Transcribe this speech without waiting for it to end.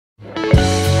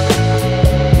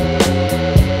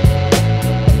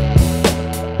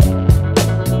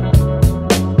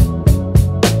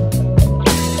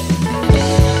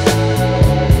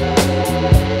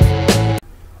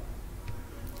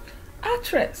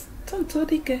Tonto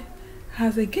Dike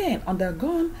has again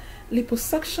undergone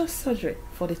liposuction surgery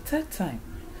for the third time.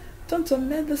 Tonto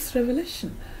made this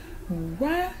revelation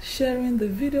while sharing the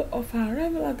video of her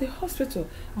arrival at the hospital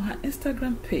on her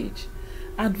Instagram page,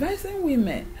 advising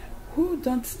women who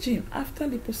don't gym after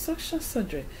liposuction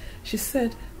surgery. She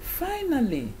said,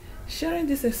 "Finally, sharing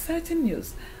this exciting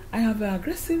news, I have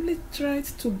aggressively tried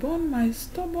to burn my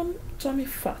stubborn tummy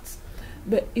fat,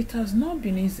 but it has not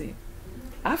been easy.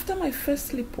 After my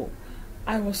first lipo,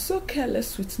 I was so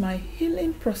careless with my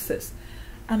healing process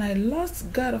and I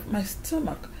lost guard of my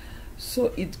stomach,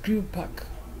 so it grew back.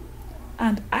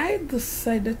 And I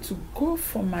decided to go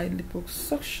for my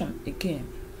liposuction again."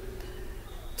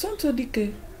 Tonto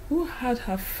Dike, who had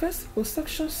her first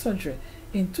liposuction surgery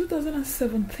in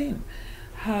 2017,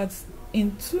 had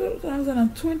in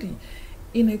 2020,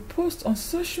 in a post on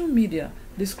social media,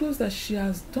 disclosed that she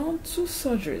has done 2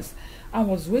 surgeries and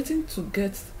was waiting to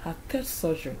get her 3rd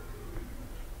surgery.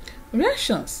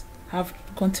 Reactions have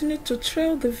continued to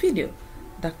trail the video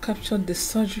that captured the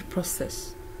surgery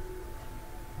process.